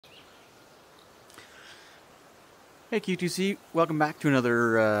Hey Q2C, welcome back to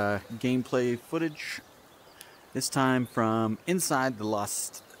another gameplay footage. This time from inside the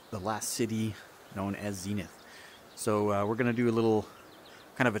last city known as Zenith. So we're gonna do a little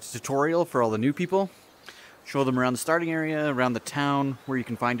kind of a tutorial for all the new people. Show them around the starting area, around the town, where you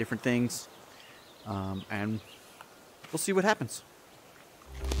can find different things, and we'll see what happens.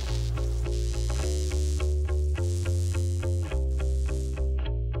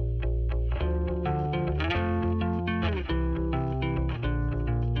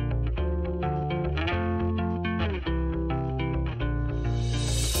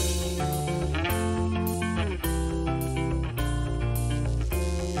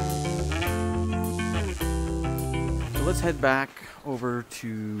 Let's head back over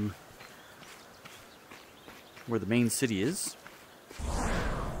to where the main city is.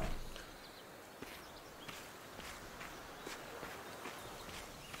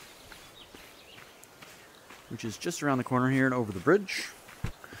 Which is just around the corner here and over the bridge.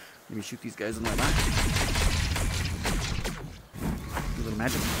 Let me shoot these guys in the back. A little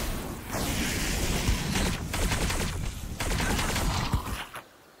magic.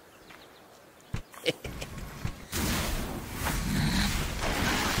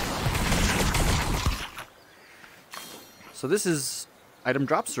 So this is item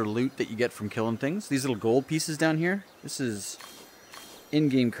drops or loot that you get from killing things. These little gold pieces down here. This is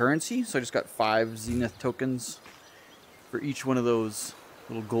in-game currency. So I just got 5 Zenith tokens for each one of those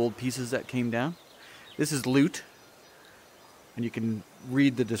little gold pieces that came down. This is loot. And you can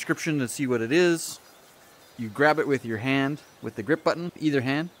read the description to see what it is. You grab it with your hand, with the grip button, either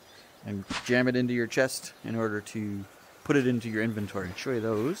hand, and jam it into your chest in order to put it into your inventory. I'll show you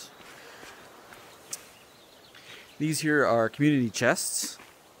those. These here are community chests,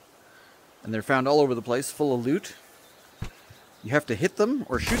 and they're found all over the place, full of loot. You have to hit them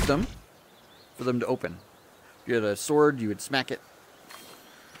or shoot them for them to open. If you had a sword, you would smack it.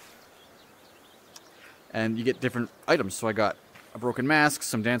 And you get different items. So I got a broken mask,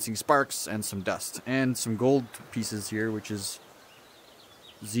 some dancing sparks, and some dust. And some gold pieces here, which is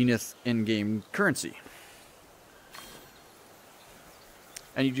Zenith in-game currency.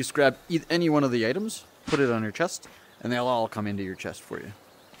 And you just grab any one of the items, put it on your chest, and they'll all come into your chest for you.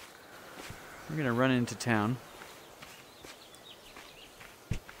 We're going to run into town.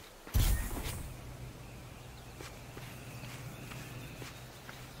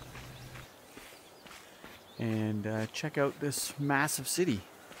 And check out this massive city.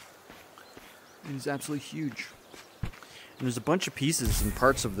 It is absolutely huge. And there's a bunch of pieces and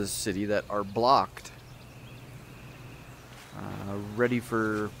parts of this city that are blocked. Ready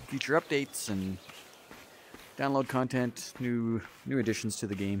for future updates and download content, new additions to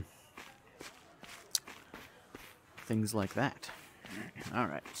the game. Things like that.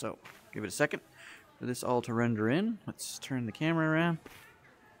 Alright, so give it a second for this all to render in. Let's turn the camera around.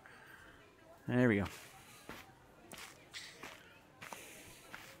 There we go.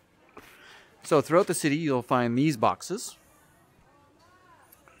 So throughout the city you'll find these boxes.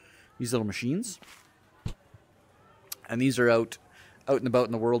 These little machines. And these are out and about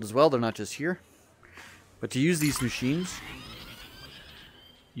in the world as well. They're not just here. But to use these machines,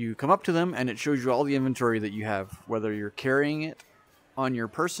 you come up to them and it shows you all the inventory that you have, whether you're carrying it on your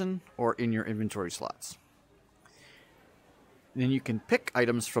person or in your inventory slots. And then you can pick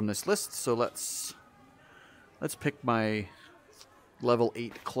items from this list. So let's pick my level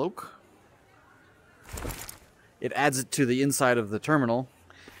 8 cloak. It adds it to the inside of the terminal,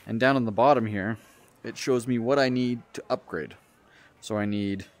 and down on the bottom here it shows me what I need to upgrade. So I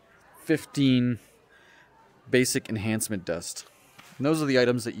need 15 basic enhancement dust. And those are the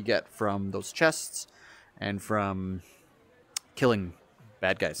items that you get from those chests and from killing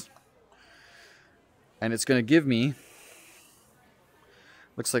bad guys. And it's going to give me,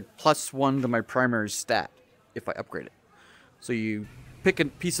 looks like +1 to my primary stat if I upgrade it. So you pick a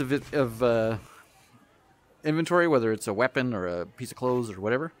piece of inventory, whether it's a weapon or a piece of clothes or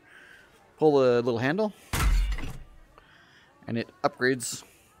whatever, pull the little handle, and it upgrades.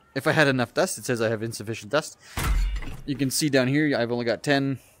 If I had enough dust, it says I have insufficient dust. You can see down here I've only got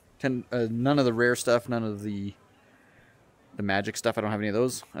 10 none of the rare stuff, none of the magic stuff. I don't have any of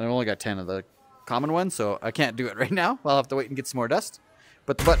those. And I've only got 10 of the common ones, so I can't do it right now. I'll have to wait and get some more dust.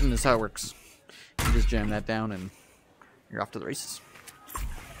 But the button is how it works. You just jam that down and you're off to the races.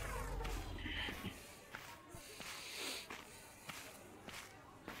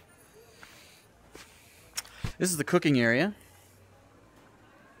 This is the cooking area.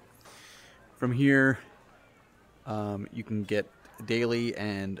 From here, you can get daily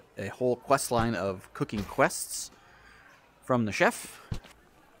and a whole quest line of cooking quests from the chef.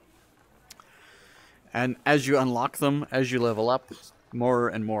 And as you unlock them, as you level up, more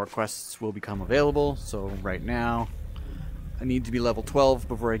and more quests will become available. So right now, I need to be level 12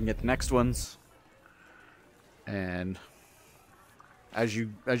 before I can get the next ones. And as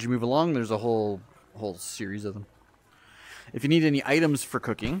you move along, there's a whole series of them. If you need any items for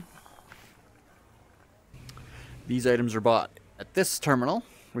cooking, these items are bought at this terminal,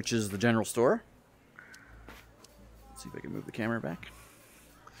 which is the general store. Let's see if I can move the camera back.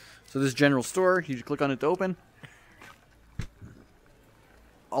 So this general store, you click on it to open.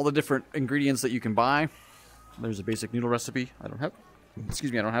 All the different ingredients that you can buy. There's a basic noodle recipe. I don't have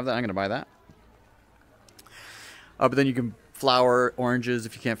that. I'm going to buy that. But then you can flour, oranges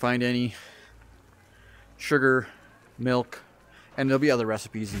if you can't find any, sugar, milk, and there'll be other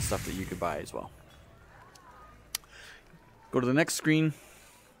recipes and stuff that you could buy as well. Go to the next screen,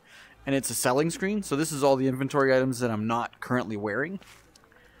 and it's a selling screen. So this is all the inventory items that I'm not currently wearing.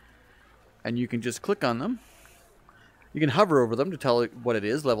 And you can just click on them. You can hover over them to tell it what it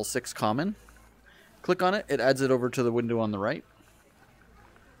is, level 6 common. Click on it, it adds it over to the window on the right.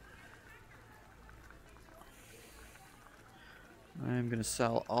 I'm going to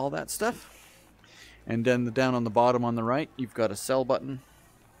sell all that stuff. And then down on the bottom on the right, you've got a sell button.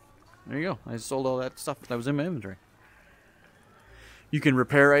 There you go. I sold all that stuff that was in my inventory. You can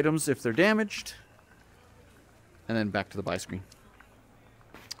repair items if they're damaged. And then back to the buy screen.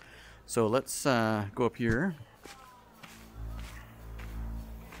 So let's go up here.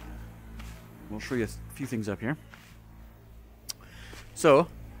 We'll show you a few things up here. So,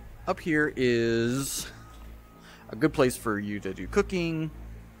 up here is a good place for you to do cooking,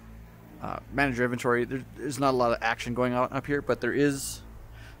 manage your inventory. There's not a lot of action going on up here, but there is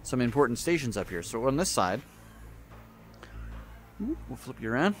some important stations up here. So on this side, we'll flip you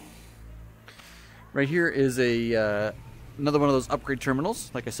around. Right here is a another one of those upgrade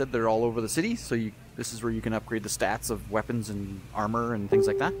terminals. Like I said, they're all over the city. So this is where you can upgrade the stats of weapons and armor and things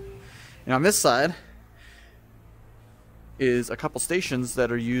like that. And on this side is a couple stations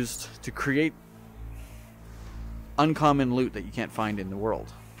that are used to create uncommon loot that you can't find in the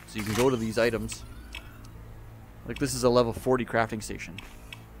world. So you can go to these items. Like this is a level 40 crafting station.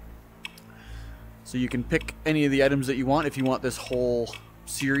 So you can pick any of the items that you want if you want this whole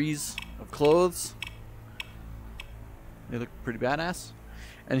series of clothes. They look pretty badass.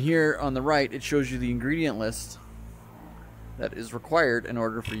 And here on the right, it shows you the ingredient list that is required in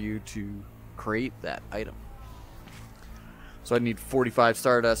order for you to create that item. So I need 45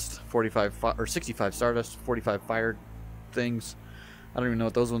 stardust, 65 stardust, 45 fire things. I don't even know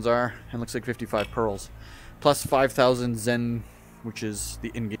what those ones are. And it looks like 55 pearls, plus 5,000 Zen, which is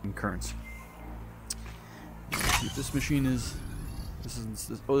the in-game currency. Let's see if this machine is.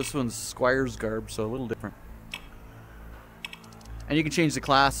 This one's Squire's garb, so a little different. And you can change the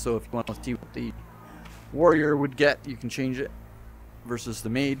class. So if you want to see what the warrior would get, you can change it versus the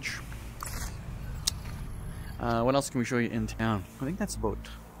mage. What else can we show you in town? I think that's about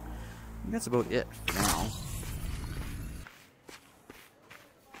it for now.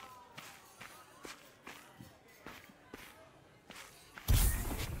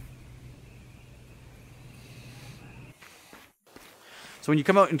 So when you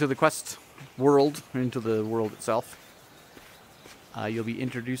come out into the quest world, into the world itself, you'll be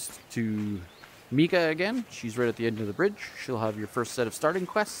introduced to Meka again. She's right at the end of the bridge. She'll have your first set of starting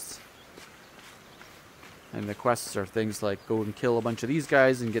quests. And the quests are things like go and kill a bunch of these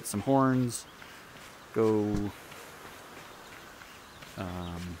guys and get some horns. Go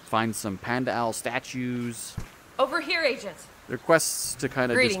find some panda owl statues. Over here, agents. They're quests to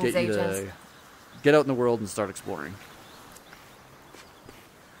kind of just get you to get out in the world and start exploring.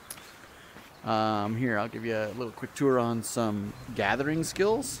 Here, I'll give you a little quick tour on some gathering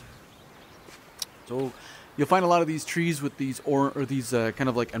skills. So you'll find a lot of these trees with these kind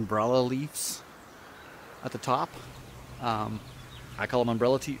of like umbrella leaves at the top. I call them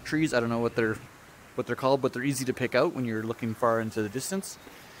umbrella trees. I don't know what they're called, but they're easy to pick out when you're looking far into the distance.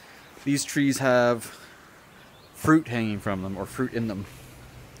 These trees have fruit hanging from them, or fruit in them.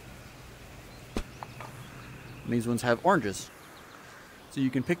 And these ones have oranges. So you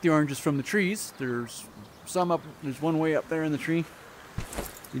can pick the oranges from the trees. There's one way up there in the tree.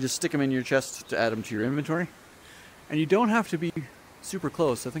 You just stick them in your chest to add them to your inventory. And you don't have to be super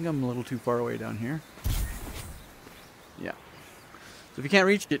close. I think I'm a little too far away down here. Yeah. So if you can't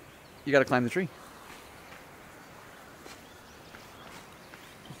reach it, you gotta climb the tree.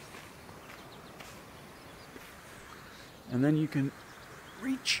 And then you can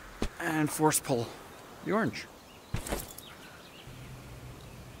reach and force pull the orange.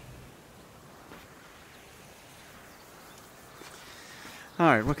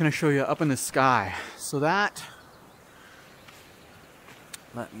 Alright, what can I show you up in the sky? So that...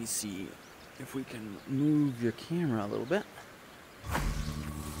 Let me see if we can move your camera a little bit.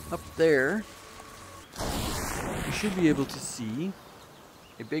 Up there, you should be able to see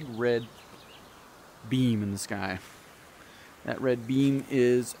a big red beam in the sky. That red beam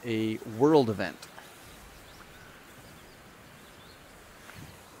is a world event.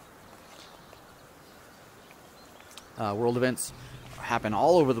 World events happen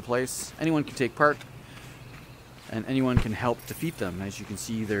all over the place. Anyone can take part, and anyone can help defeat them. As you can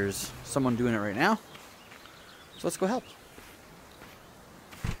see, there's someone doing it right now. So let's go help.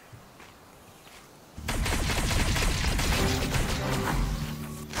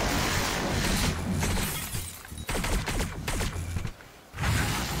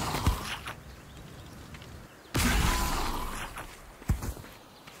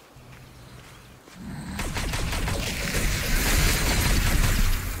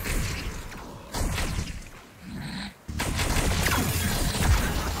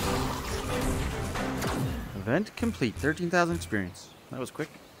 Event complete. 13,000 experience. That was quick.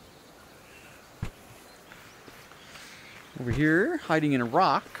 Over here, hiding in a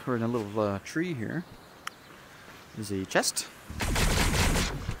rock, or in a little tree here, is a chest.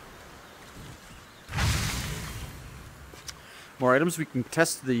 More items. We can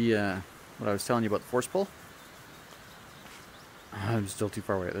test the, what I was telling you about the force pull. I'm still too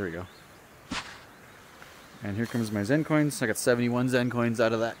far away. There we go. And here comes my Zen coins. I got 71 Zen coins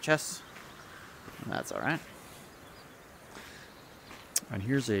out of that chest. That's alright. And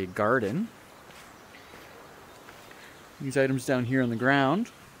here's a garden. These items down here on the ground,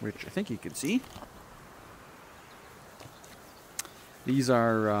 which I think you can see. These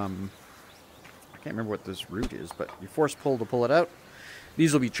are, I can't remember what this root is, but you force pull to pull it out.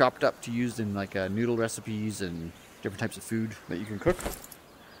 These will be chopped up to use in like noodle recipes and different types of food that you can cook.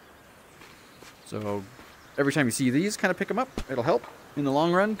 So every time you see these, kind of pick them up. It'll help in the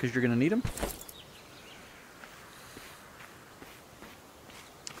long run because you're going to need them.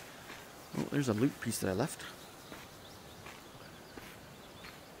 Oh, there's a loot piece that I left.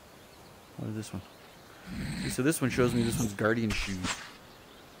 What is this one? Okay, so this one shows me this one's guardian shoes.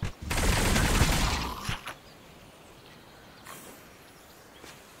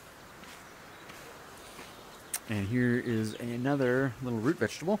 And here is another little root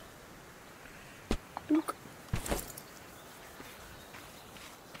vegetable. Dook.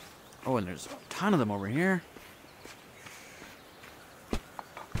 Oh, and there's a ton of them over here.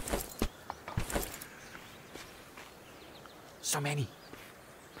 So many.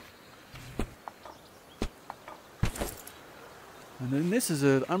 And then this is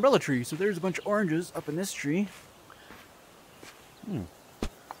an umbrella tree. So there's a bunch of oranges up in this tree.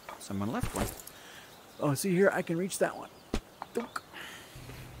 Someone left one. Oh, see here, I can reach that one. Dook.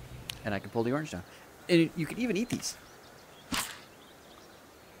 And I can pull the orange down. And you can even eat these.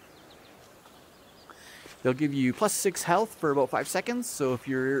 They'll give you +6 health for about 5 seconds. So if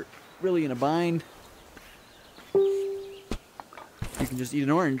you're really in a bind, you can just eat an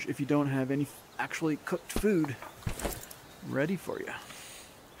orange if you don't have any actually cooked food ready for you.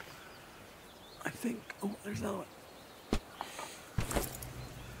 I think. Oh, there's another one.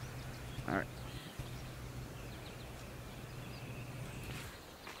 Alright.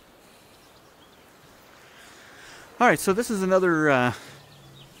 Alright, so this is another,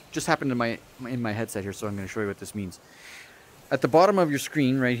 just happened in my headset here, so I'm going to show you what this means. At the bottom of your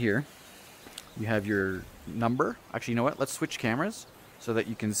screen right here, you have your number. Actually, you know what? Let's switch cameras so that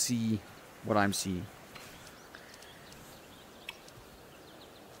you can see what I'm seeing.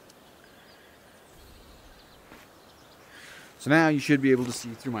 So now you should be able to see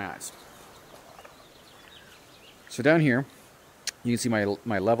through my eyes. So down here, you can see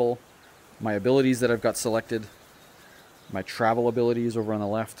my level, my abilities that I've got selected, my travel abilities over on the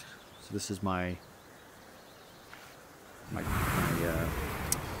left. So this is my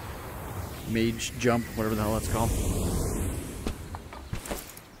mage jump, whatever the hell that's called.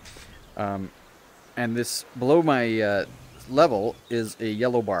 And this below my level is a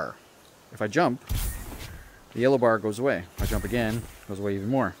yellow bar. If I jump, the yellow bar goes away. If I jump again, it goes away even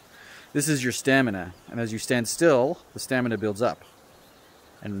more. This is your stamina, and as you stand still, the stamina builds up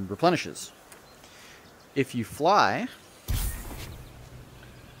and replenishes. If you fly,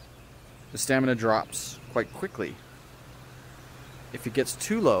 the stamina drops quite quickly. If it gets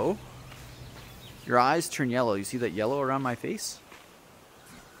too low, your eyes turn yellow. You see that yellow around my face?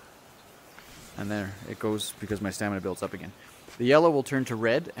 And there, it goes because my stamina builds up again. The yellow will turn to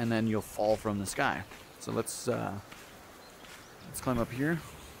red, and then you'll fall from the sky. So let's climb up here.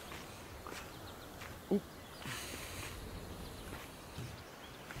 Ooh.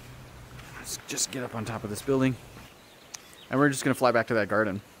 Let's just get up on top of this building. And we're just going to fly back to that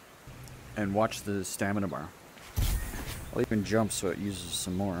garden and watch the stamina bar. I'll even jump so it uses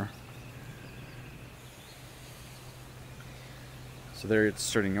some more. So there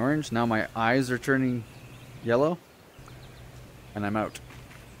it's turning orange. Now my eyes are turning yellow. And I'm out.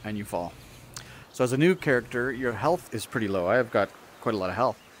 And you fall. So as a new character, your health is pretty low. I've got quite a lot of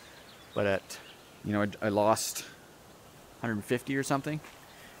health. But at, you know, I lost 150 or something.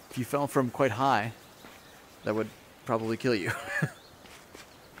 If you fell from quite high, that would probably kill you.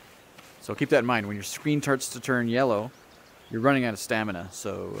 So keep that in mind. When your screen starts to turn yellow, you're running out of stamina.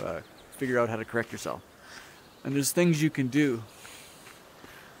 So figure out how to correct yourself. And there's things you can do.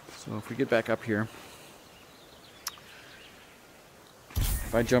 So if we get back up here,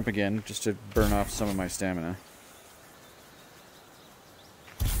 if I jump again, just to burn off some of my stamina,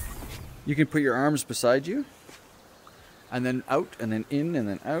 you can put your arms beside you, and then out, and then in, and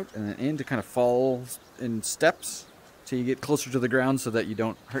then out, and then in, to kind of fall in steps till you get closer to the ground so that you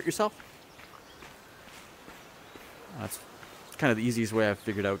don't hurt yourself. That's kind of the easiest way I've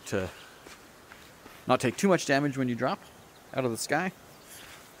figured out to not take too much damage when you drop out of the sky.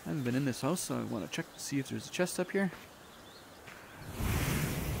 I haven't been in this house, so I want to check to see if there's a chest up here.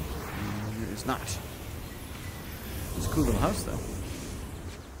 There is not. It's a cool little house, though.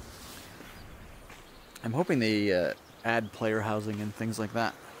 I'm hoping they add player housing and things like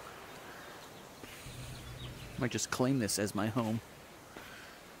that. Might just claim this as my home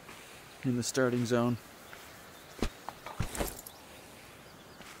in the starting zone.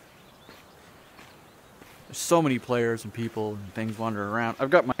 There's so many players and people and things wandering around.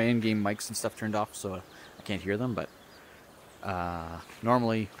 I've got my in-game mics and stuff turned off, so I can't hear them, but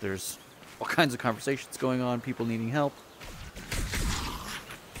normally there's all kinds of conversations going on, people needing help.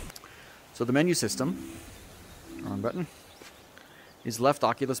 So the menu system, wrong button, is left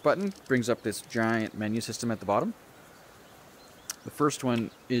Oculus button, brings up this giant menu system at the bottom. The first one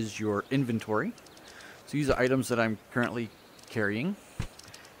is your inventory. So these are items that I'm currently carrying.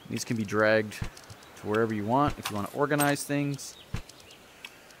 These can be dragged to wherever you want if you want to organize things.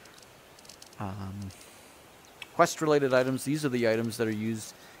 Quest related items, these are the items that are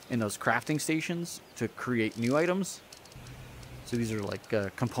used in those crafting stations to create new items. So these are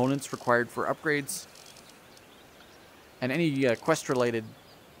like components required for upgrades. And any quest related,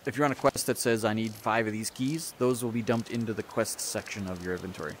 if you're on a quest that says I need 5 of these keys, those will be dumped into the quest section of your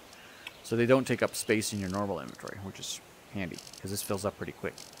inventory. So they don't take up space in your normal inventory, which is handy because this fills up pretty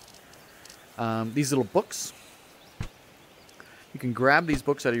quick. These little books, you can grab these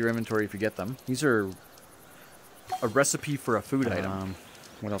books out of your inventory if you get them. These are a recipe for a food item.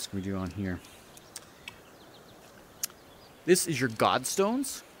 What else can we do on here? This is your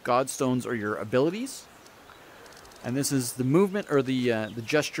Godstones. Godstones are your abilities. And this is the movement or the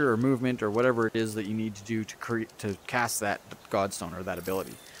gesture or movement or whatever it is that you need to do to cast that Godstone or that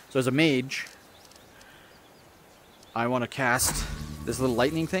ability. So as a mage, I want to cast this little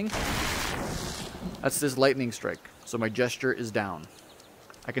lightning thing. That's this lightning strike. So my gesture is down.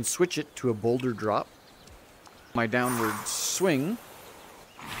 I can switch it to a boulder drop. My downward swing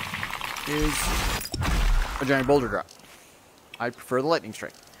is a giant boulder drop. I prefer the lightning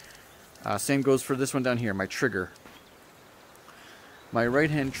strike. Same goes for this one down here, my trigger. My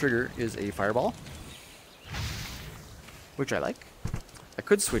right hand trigger is a fireball, which I like. I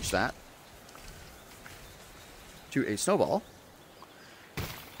could switch that to a snowball.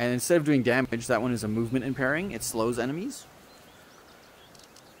 And instead of doing damage, that one is a movement impairing. It slows enemies.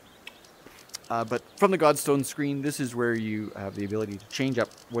 But from the Godstone screen, this is where you have the ability to change up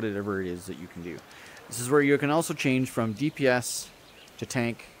whatever it is that you can do. This is where you can also change from DPS to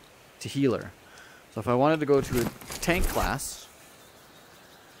tank to healer. So if I wanted to go to a tank class,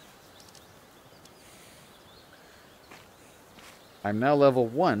 I'm now level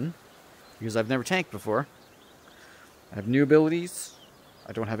 1 because I've never tanked before. I have new abilities.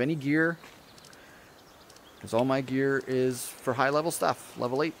 I don't have any gear because all my gear is for high level stuff.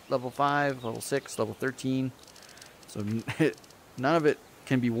 Level 8, level 5, level 6, level 13. So none of it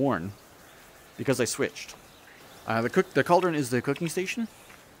can be worn because I switched. The cauldron is the cooking station.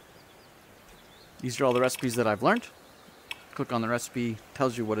 These are all the recipes that I've learned. Click on the recipe,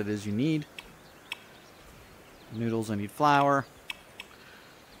 tells you what it is you need. Noodles, I need flour.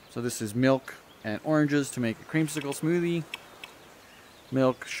 So this is milk and oranges to make a creamsicle smoothie.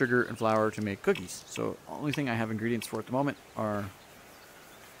 Milk, sugar, and flour to make cookies. So the only thing I have ingredients for at the moment are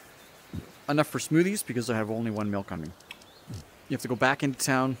enough for smoothies because I have only 1 milk on me. You have to go back into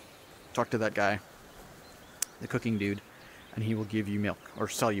town, talk to that guy, the cooking dude, and he will give you milk or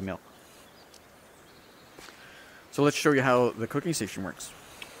sell you milk. So let's show you how the cooking station works.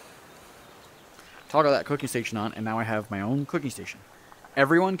 toggle that cooking station on, and now I have my own cooking station.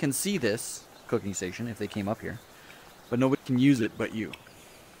 Everyone can see this cooking station if they came up here, but nobody can use it but you.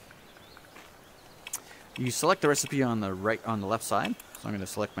 You select the recipe on the left side. So I'm going to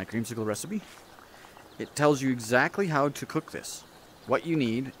select my creamsicle recipe. It tells you exactly how to cook this, what you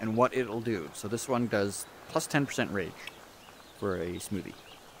need, and what it'll do. So this one does plus 10% rage for a smoothie.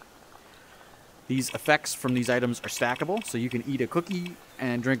 These effects from these items are stackable, so you can eat a cookie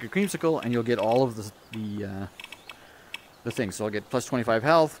and drink a creamsicle, and you'll get all of the things. So I'll get plus 25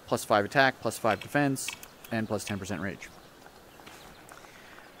 health, plus 5 attack, plus 5 defense, and plus 10% rage.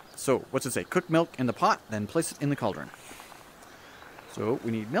 So, what's it say? Cook milk in the pot, then place it in the cauldron. So,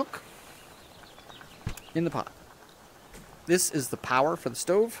 we need milk in the pot. This is the power for the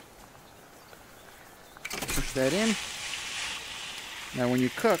stove. Push that in. Now, when you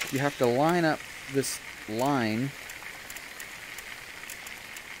cook, you have to line up this line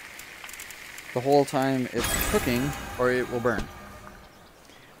the whole time it's cooking, or it will burn.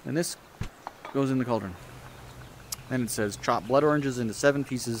 And this goes in the cauldron. Then it says, chop blood oranges into 7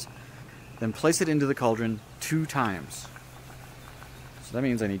 pieces, then place it into the cauldron 2 times. So that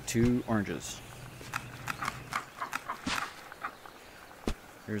means I need 2 oranges.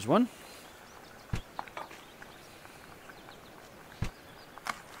 Here's 1.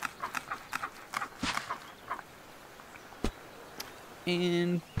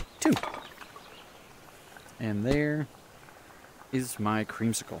 And 2. And there is my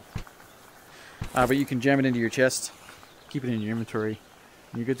creamsicle. But you can jam it into your chest, keep it in your inventory,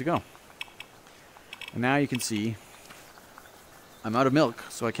 and you're good to go. And now you can see I'm out of milk,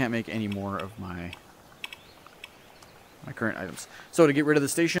 so I can't make any more of my current items. So to get rid of the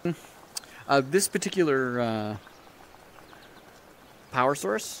station, this particular power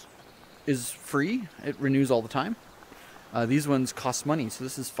source is free. It renews all the time. These ones cost money, so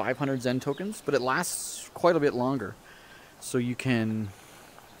this is 500 Zen tokens, but it lasts quite a bit longer. So you can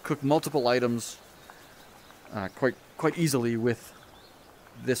cook multiple items quite easily with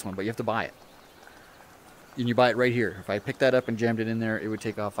this one, but you have to buy it. And you buy it right here. If I picked that up and jammed it in there, it would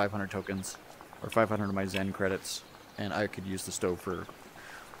take off 500 tokens, or 500 of my Zen credits, and I could use the stove for,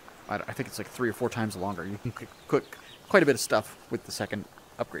 I think it's like 3 or 4 times longer. You can cook quite a bit of stuff with the second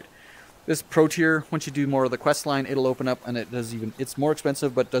upgrade. This pro tier, once you do more of the quest line, it'll open up, and it's more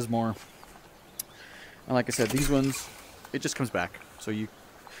expensive, but does more. And like I said, these ones, it just comes back. So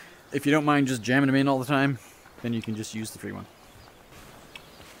if you don't mind just jamming them in all the time, then you can just use the free one.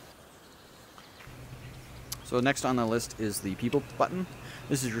 So next on the list is the people button.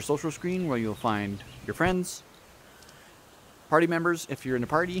 This is your social screen where you'll find your friends, party members if you're in a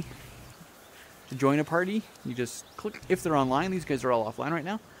party. To join a party, you just click if they're online. These guys are all offline right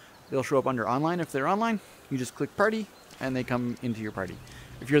now. They'll show up under online. If they're online, you just click party and they come into your party.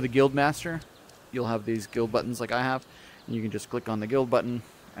 If you're the guild master, you'll have these guild buttons like I have, and you can just click on the guild button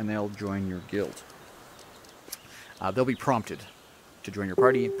and they'll join your guild. They'll be prompted to join your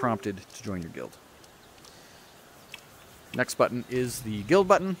party, prompted to join your guild. Next button is the guild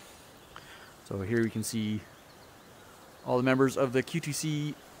button. So here we can see all the members of the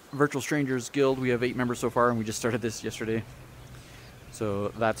QTC Virtual Strangers Guild. We have 8 members so far, and we just started this yesterday. So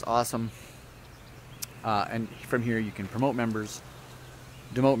that's awesome. And from here you can promote members,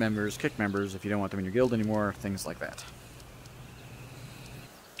 demote members, kick members if you don't want them in your guild anymore, things like that.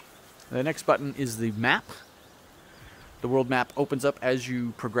 The next button is the map. The world map opens up as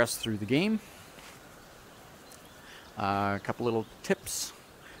you progress through the game. A couple little tips.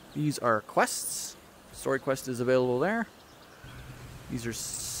 These are quests. Story quest is available there. These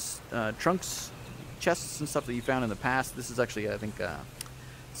are trunks, chests, and stuff that you found in the past. This is actually, I think,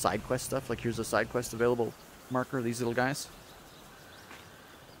 side quest stuff. Like here's a side quest available marker, these little guys.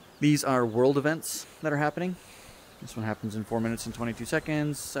 These are world events that are happening. This one happens in 4 minutes and 22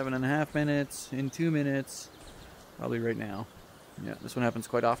 seconds, 7.5 minutes, in 2 minutes, probably right now. Yeah, this one happens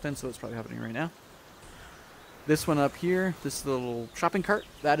quite often, so it's probably happening right now. This one up here, this little shopping cart,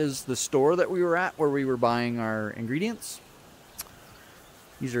 that is the store that we were at where we were buying our ingredients.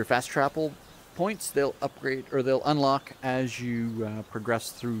 These are fast travel points. They'll upgrade, or they'll unlock as you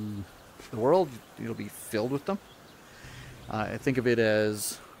progress through the world. It'll be filled with them. I think of it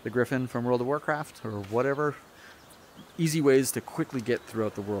as the Griffin from World of Warcraft or whatever. Easy ways to quickly get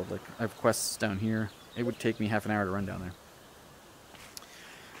throughout the world. Like I have quests down here. It would take me half an hour to run down there.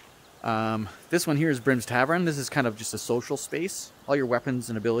 This one here is Brim's Tavern. This is kind of just a social space. All your weapons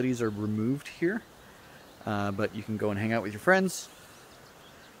and abilities are removed here, but you can go and hang out with your friends.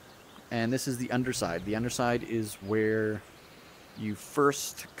 And this is the underside. The underside is where you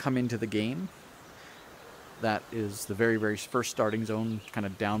first come into the game. that is the very, very first starting zone, kind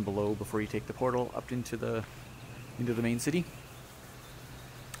of down below before you take the portal up into the main city.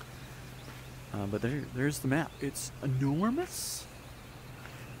 But there's the map. It's enormous.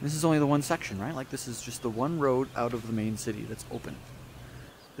 This is only the one section, right? Like, this is just the one road out of the main city that's open.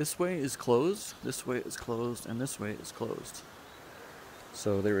 This way is closed, this way is closed, and this way is closed.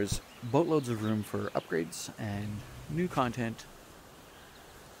 So there is boatloads of room for upgrades and new content,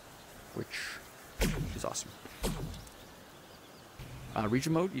 which is awesome.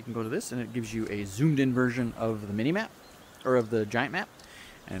 Region mode, you can go to this, and it gives you a zoomed-in version of the mini-map, or of the giant map.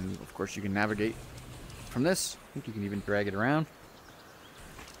 And, of course, you can navigate from this. I think you can even drag it around.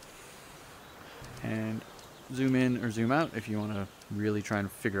 And zoom in or zoom out if you want to really try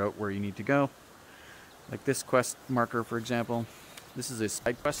and figure out where you need to go. Like this quest marker, for example. This is a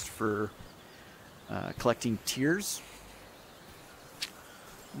side quest for collecting tears.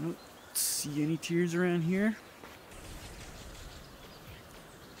 I don't see any tears around here.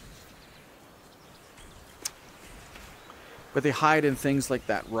 But they hide in things like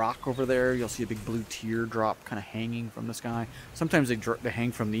that rock over there. You'll see a big blue tear drop kind of hanging from the sky. Sometimes they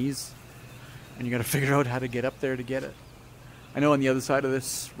hang from these, and you got to figure out how to get up there to get it. I know on the other side of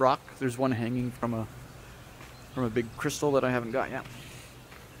this rock, there's one hanging from a big crystal that I haven't got yet.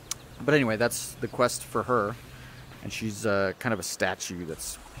 But anyway, that's the quest for her, and she's kind of a statue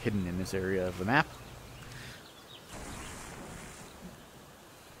that's hidden in this area of the map.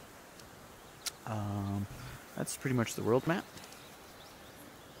 That's pretty much the world map.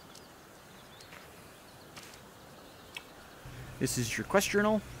 This is your quest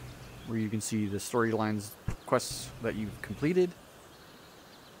journal, where you can see the storylines, quests that you've completed,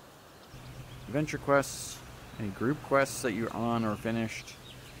 adventure quests, any group quests that you're on or finished,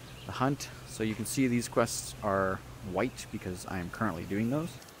 the hunt. So you can see these quests are white because I am currently doing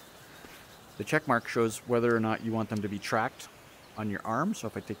those. The check mark shows whether or not you want them to be tracked on your arm. So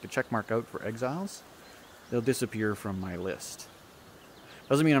if I take the check mark out for exiles, they'll disappear from my list.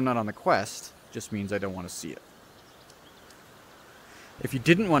 Doesn't mean I'm not on the quest, just means I don't want to see it. If you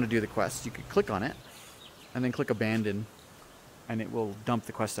didn't want to do the quest, you could click on it, and then click abandon, and it will dump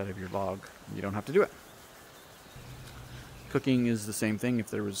the quest out of your log. You don't have to do it. Cooking is the same thing.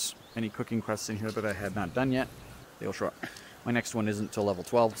 If there was any cooking quests in here that I had not done yet, they'll show up. My next one isn't till level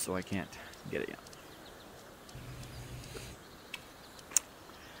 12, so I can't get it yet.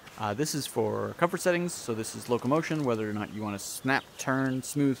 This is for comfort settings, so this is locomotion, whether or not you want to snap turn,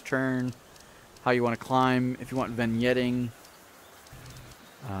 smooth turn, how you want to climb, if you want vignetting,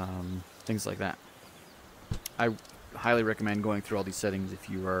 things like that. I highly recommend going through all these settings if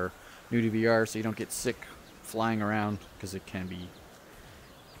you are new to VR, so you don't get sick flying around, because it can be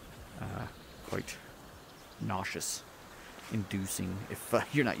quite nauseous inducing if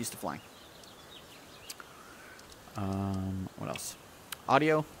you're not used to flying. What else?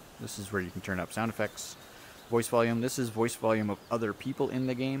 Audio. This is where you can turn up sound effects. Voice volume. This is voice volume of other people in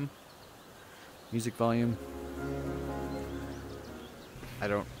the game. Music volume. I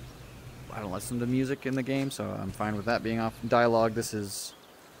don't listen to music in the game, so I'm fine with that being off. Dialogue. This is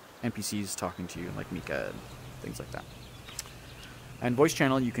NPCs talking to you, like Meka and things like that. And voice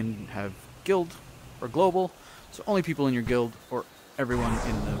channel, you can have guild or global, so only people in your guild or everyone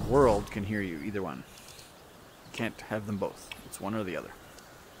in the world can hear you, either one. You can't have them both. It's one or the other.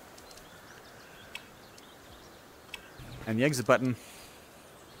 And the exit button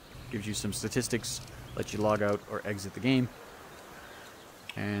gives you some statistics, lets you log out or exit the game.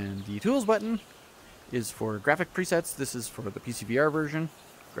 And the tools button is for graphic presets. This is for the PCVR version.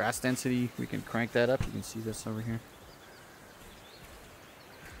 Grass density, we can crank that up. You can see this over here.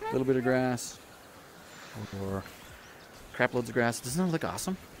 A little bit of grass. Or crap loads of grass. Doesn't that look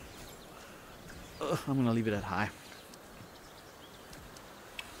awesome? Ugh, I'm going to leave it at high.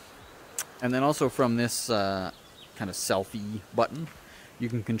 And then also from this kind of selfie button, you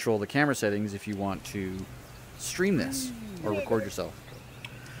can control the camera settings if you want to stream this or record yourself.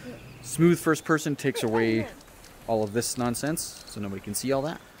 Smooth first person takes away all of this nonsense, so nobody can see all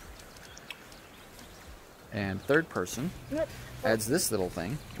that. And third person adds this little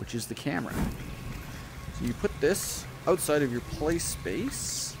thing, which is the camera. So you put this outside of your play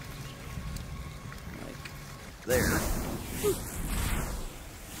space, like there.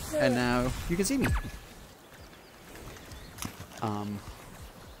 And now you can see me.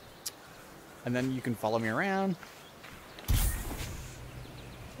 And then you can follow me around.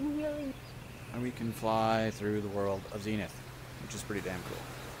 And we can fly through the world of Zenith, which is pretty damn cool.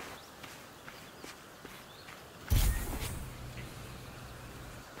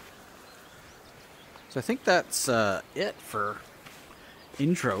 So I think that's it for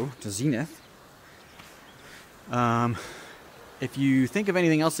intro to Zenith. If you think of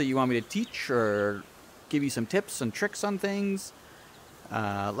anything else that you want me to teach or give you some tips and tricks on things,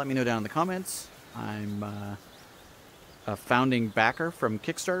 let me know down in the comments. I'm a founding backer from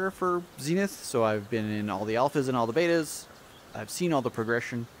Kickstarter for Zenith, so I've been in all the alphas and all the betas. I've seen all the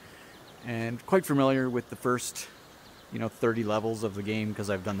progression and quite familiar with the first, 30 levels of the game because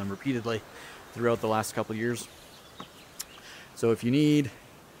I've done them repeatedly throughout the last couple of years. So if you need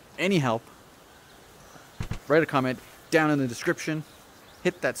any help, write a comment down in the description,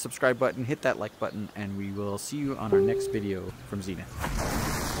 hit that subscribe button, hit that like button, and we will see you on our next video from Zenith.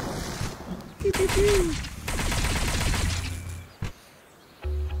 Pew, pew, pew.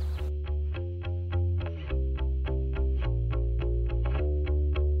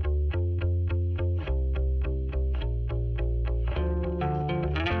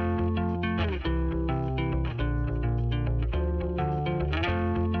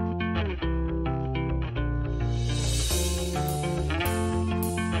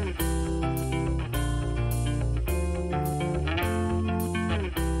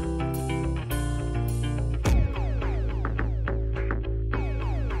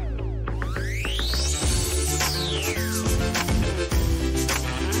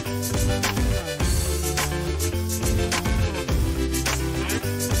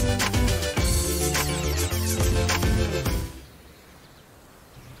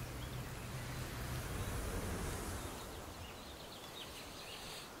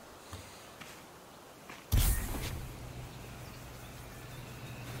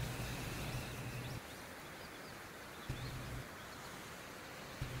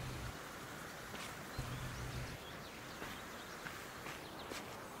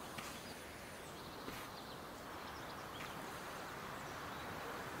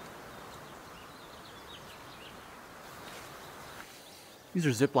 These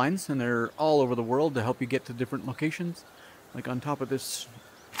are zip lines, and they're all over the world to help you get to different locations, like on top of this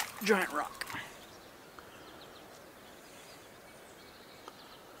giant rock.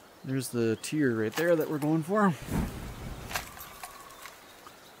 There's the tier right there that we're going for.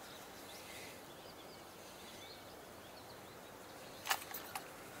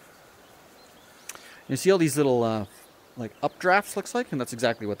 You see all these little like updrafts, looks like, and that's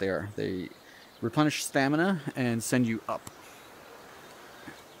exactly what they are. They replenish stamina and send you up.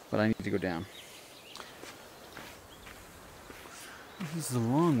 But I need to go down. This is a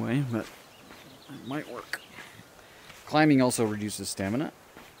long way, but it might work. Climbing also reduces stamina.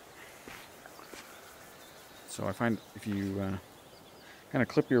 So I find if you kind of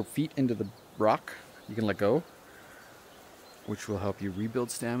clip your feet into the rock, you can let go, which will help you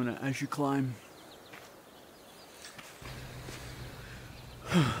rebuild stamina as you climb.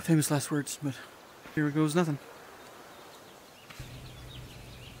 Famous last words, but here goes nothing.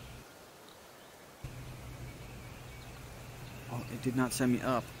 Well, it did not send me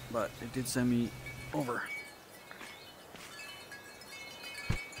up, but it did send me over.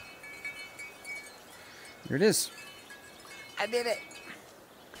 Here it is. I did it.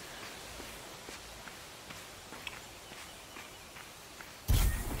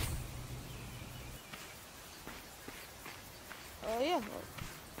 Oh yeah.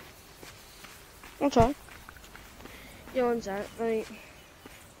 Okay. Yeah, one's that. Right.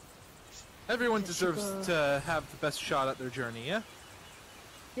 Everyone deserves to have the best shot at their journey, yeah?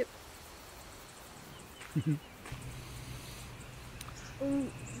 Yep.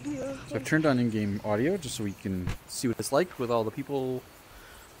 Yeah. So I've turned on in-game audio just so we can see what it's like with all the people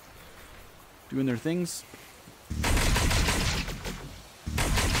doing their things.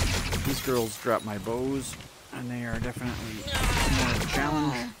 These girls drop my bows, and they are definitely more of a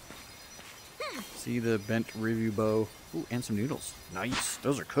challenge. See the bent review bow. Ooh, and some noodles. Nice.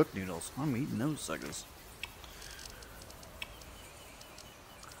 Those are cooked noodles. I'm eating those suckers.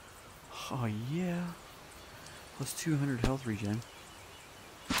 Oh yeah. Plus 200 health regen.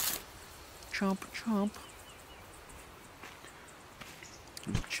 Chomp, chomp.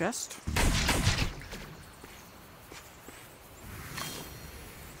 And a chest.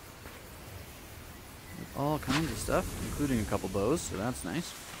 With all kinds of stuff, including a couple bows, so that's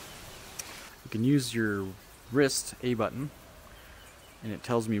nice. You can use your wrist A button, and it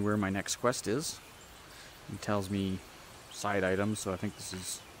tells me where my next quest is. It tells me side items, so I think this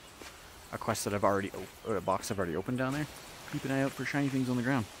is a quest that I've already, or a box I've already opened down there. Keep an eye out for shiny things on the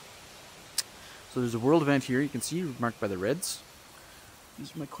ground. So there's a world event here, you can see marked by the reds.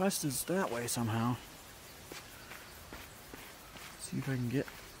 My quest is that way somehow. See if I can get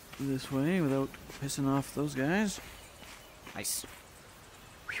this way without pissing off those guys. Nice.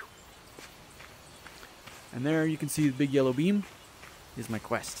 Whew. And there you can see the big yellow beam is my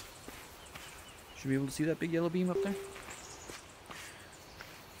quest. Should be able to see that big yellow beam up there.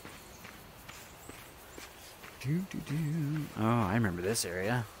 Oh, I remember this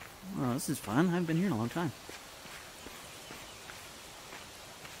area. Oh, this is fun. I haven't been here in a long time.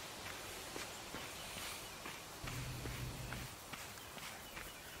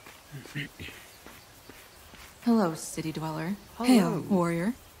 Hello, city dweller. Hello. Hail,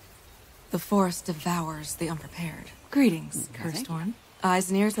 warrior. The forest devours the unprepared. Greetings, Thank cursed you. one.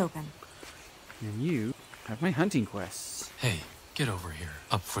 Eyes and ears open. And you have my hunting quests. Hey, get over here.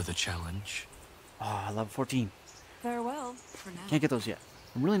 Up for the challenge? Oh, I love 14. Farewell, for now. Can't get those yet.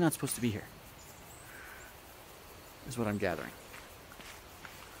 I'm really not supposed to be here. Is what I'm gathering.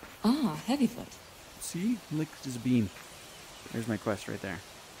 Ah, Heavyfoot. See? Licked his beam. There's my quest right there.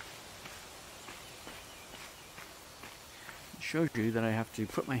 It shows you that I have to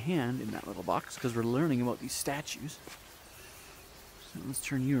put my hand in that little box because we're learning about these statues. So let's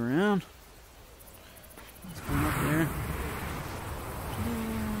turn you around. Let's go up there.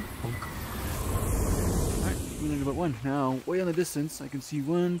 Alright, we learned about one. Now, way in the distance, I can see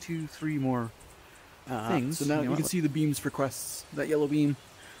 1, 2, 3 more things. So now You know you can what? see the beams for quests. That yellow beam.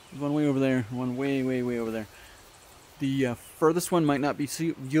 There's one way over there, one way, way, way over there. The furthest one might not be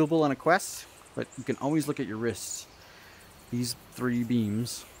viewable on a quest, but you can always look at your wrists. These 3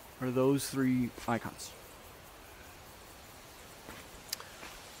 beams are those 3 icons.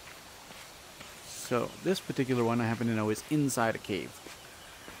 So this particular one I happen to know is inside a cave.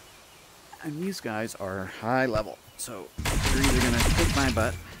 And these guys are high level, so they're either going to kick my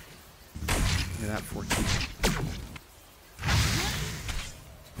butt. Look at that 14.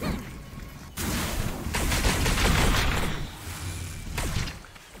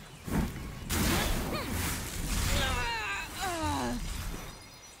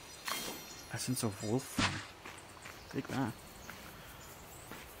 Essence of wolf. Take that.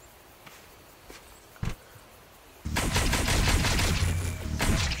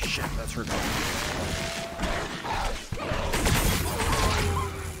 Shit, that's her dog.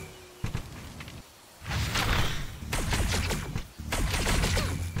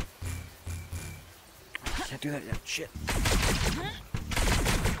 Can't do that yet. Shit.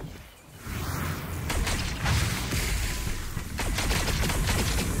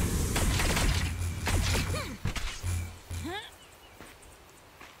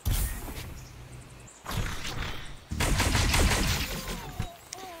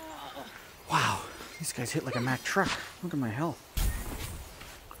 Wow, these guys hit like a Mack truck. Look at my health.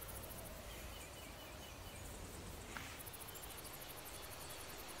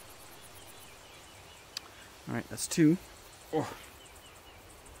 Alright, that's 2. Oh.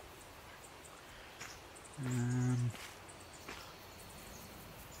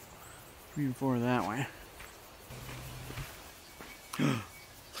 3 and 4 that way.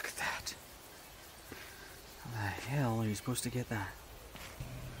 Look at that. How the hell are you supposed to get that?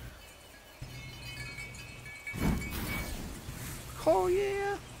 Oh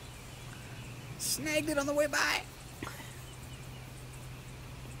yeah! Snagged it on the way by!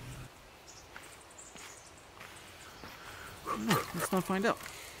 Let's not find out.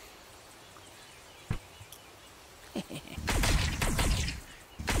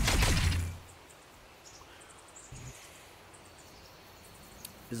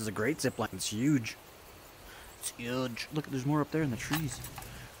 This is a great zipline. It's huge. It's huge. Look, there's more up there in the trees.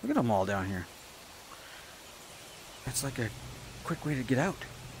 Look at them all down here. It's like a quick way to get out.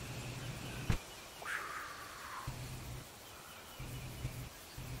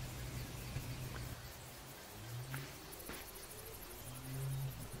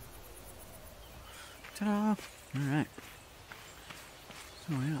 Ta-da! Alright.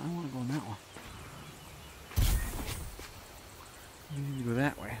 So yeah, I want to go on that one. We need to go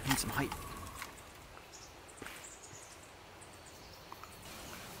that way. I need some height.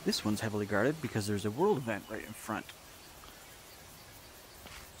 This one's heavily guarded because there's a world event right in front.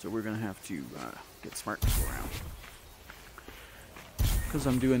 So we're going to have to get smart and go around. Because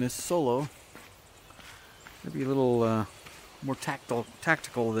I'm doing this solo, it'll be a little more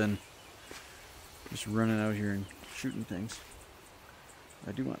tactical than just running out here and shooting things.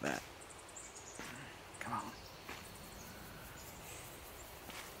 I do want that. Come on.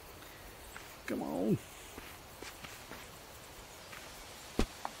 Come on.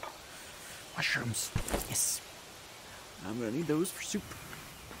 Mushrooms. Yes. I'm going to need those for soup.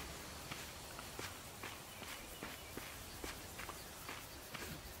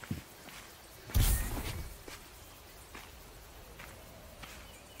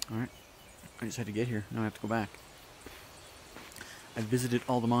 Alright. I just had to get here. Now I have to go back. I visited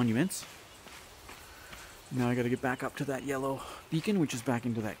all the monuments. Now I got to get back up to that yellow beacon, which is back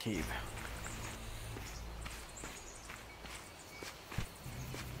into that cave.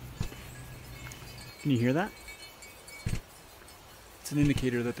 Can you hear that? It's an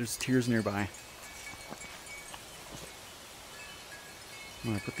indicator that there's tears nearby. I'm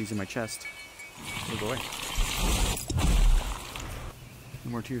gonna put these in my chest. Oh boy.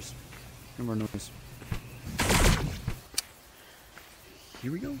 No more tears. No more noise.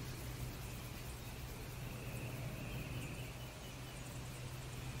 Here we go.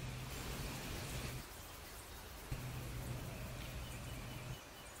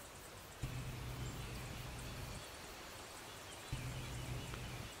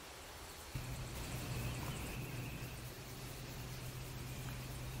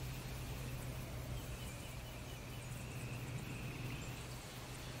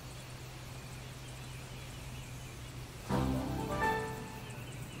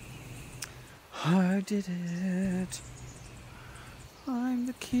 I did it. I'm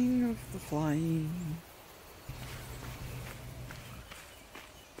the king of the flying.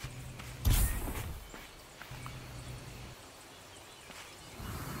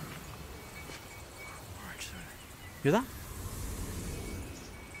 Hear that?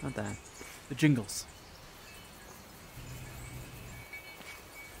 Not that. The jingles.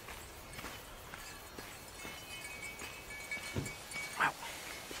 Wow.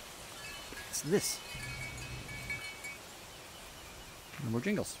 What's this? No more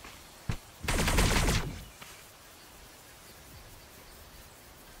jingles.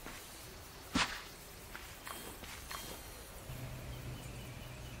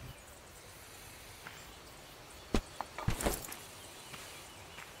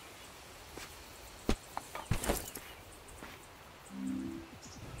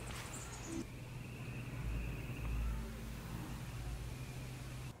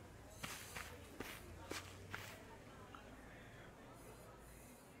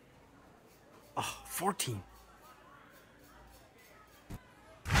 Oh, 14.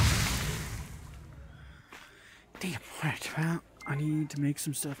 Damn. Alright, well, I need to make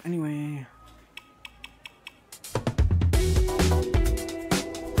some stuff anyway.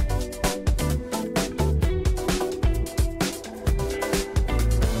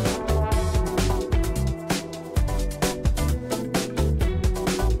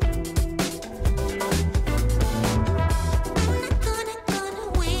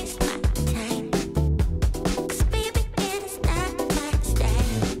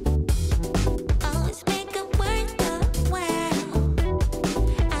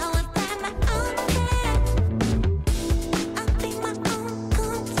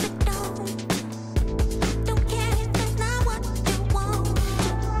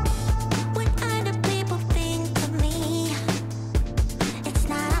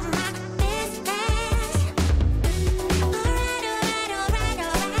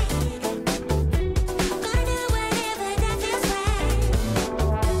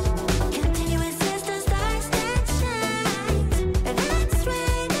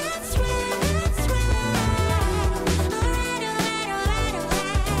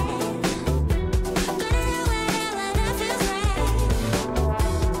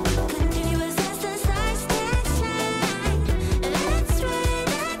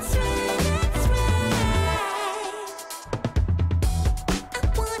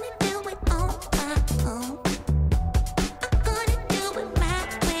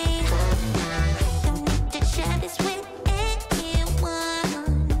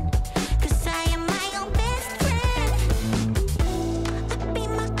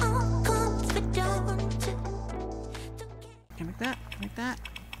 Like that.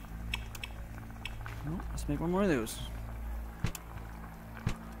 Well, let's make one more of those.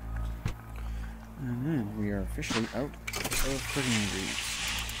 And then we are officially out of cooking ingredients.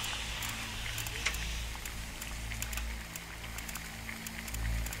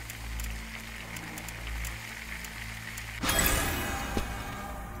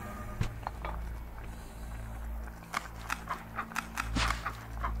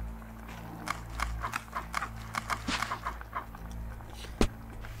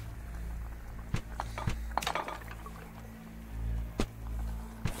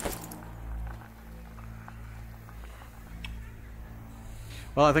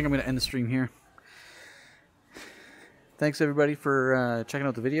 Well, I think I'm going to end the stream here. Thanks everybody for checking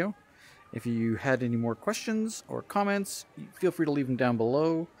out the video. If you had any more questions or comments, feel free to leave them down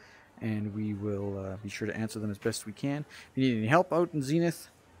below, and we will be sure to answer them as best we can. If you need any help out in Zenith,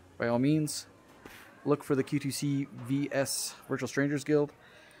 by all means, look for the Q2C VS Virtual Strangers Guild,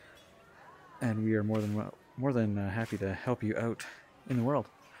 and we are more than happy to help you out in the world.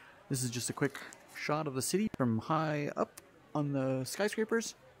 This is just a quick shot of the city from high up on the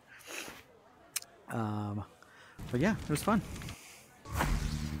skyscrapers. But yeah, it was fun.